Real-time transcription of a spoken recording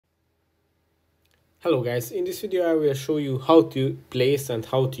Hello guys, in this video I will show you how to place and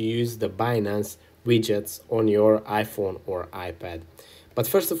how to use the Binance widgets on your iPhone or iPad. But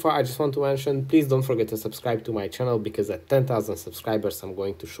first of all, I just want to mention, please don't forget to subscribe to my channel because at 10,000 subscribers I'm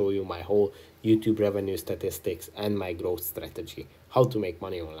going to show you my whole YouTube revenue statistics and my growth strategy, how to make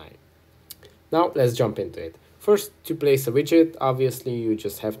money online. Now let's jump into it. First, to place a widget, obviously you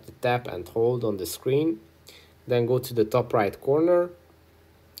just have to tap and hold on the screen, then go to the top right corner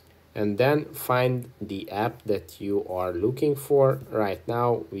and then find the app that you are looking for. Right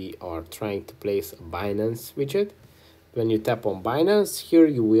now we are trying to place a Binance widget. When you tap on Binance, here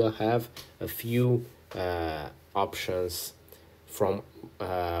you will have a few options from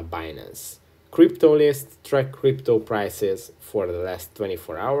Binance. Crypto list, track crypto prices for the last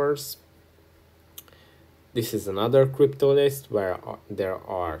 24 hours. This is another crypto list where there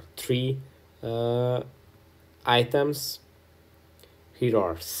are three items. Here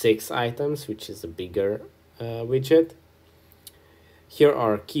are 6 items, which is a bigger widget. Here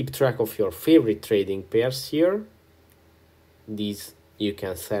are keep track of your favorite trading pairs here. These you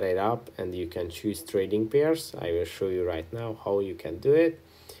can set it up and you can choose trading pairs. I will show you right now how you can do it.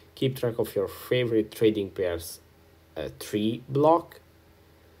 Keep track of your favorite trading pairs, a 3 block.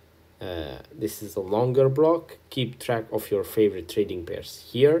 This is a longer block. Keep track of your favorite trading pairs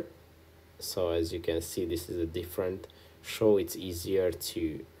here. So as you can see, this is a different show, it's easier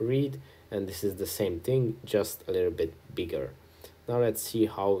to read, and this is the same thing, just a little bit bigger. Now let's see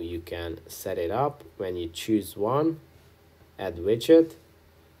how you can set it up. When you choose one, add widget,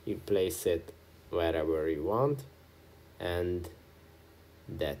 you place it wherever you want, and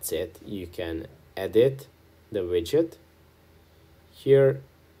that's it. You can edit the widget here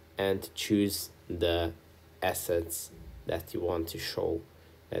and choose the assets that you want to show.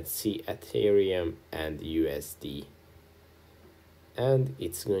 Let's see, Ethereum and USD. And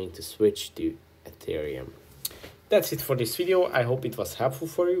it's going to switch to Ethereum. That's it for this video. I hope it was helpful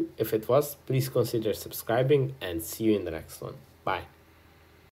for you. If it was, please consider subscribing and see you in the next one. Bye.